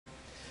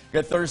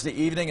Good Thursday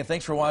evening, and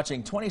thanks for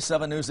watching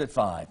 27 News at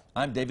 5.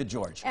 I'm David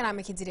George. And I'm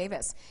Mackenzie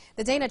Davis.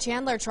 The Dana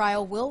Chandler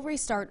trial will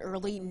restart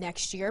early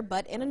next year,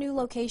 but in a new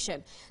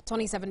location.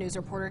 27 News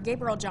reporter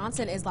Gabriel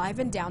Johnson is live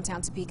in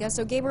downtown Topeka.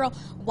 So, Gabriel,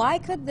 why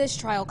could this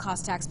trial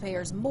cost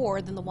taxpayers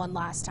more than the one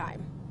last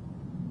time?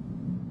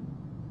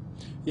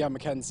 Yeah,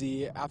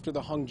 Mackenzie, after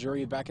the hung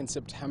jury back in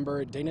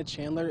September, Dana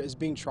Chandler is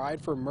being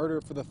tried for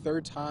murder for the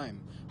third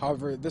time.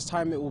 However, this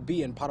time it will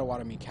be in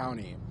Shawnee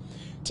County.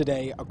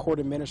 Today, a court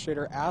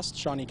administrator asked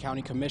Shawnee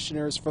County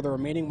commissioners for the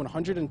remaining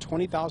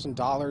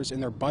 $120,000 in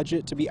their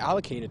budget to be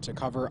allocated to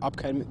cover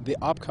the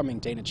upcoming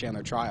Dana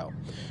Chandler trial.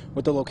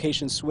 With the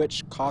location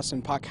switch, costs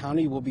in Pot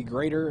County will be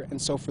greater,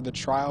 and so for the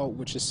trial,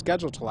 which is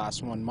scheduled to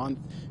last 1 month,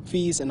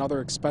 fees and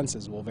other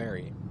expenses will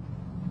vary.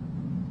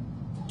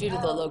 Due to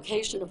the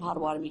location of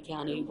Shawnee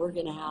County, we're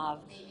going to have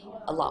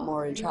a lot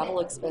more in travel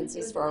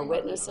expenses for our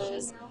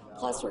witnesses.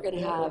 Plus, we're going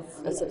to have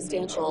a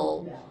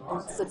substantially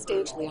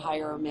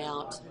higher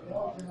amount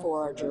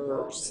for our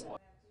jurors.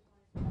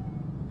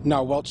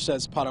 Now, Welch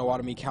says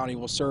Shawnee County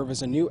will serve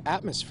as a new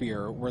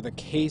atmosphere where the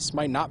case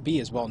might not be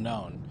as well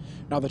known.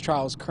 Now, the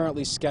trial is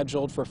currently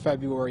scheduled for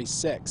February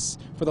 6th.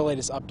 For the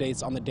latest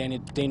updates on the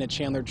Dana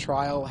Chandler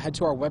trial, head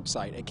to our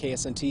website at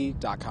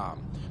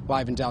ksnt.com.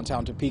 Live in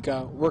downtown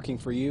Topeka, working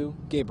for you,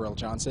 Gabriel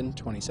Johnson,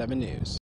 27 News.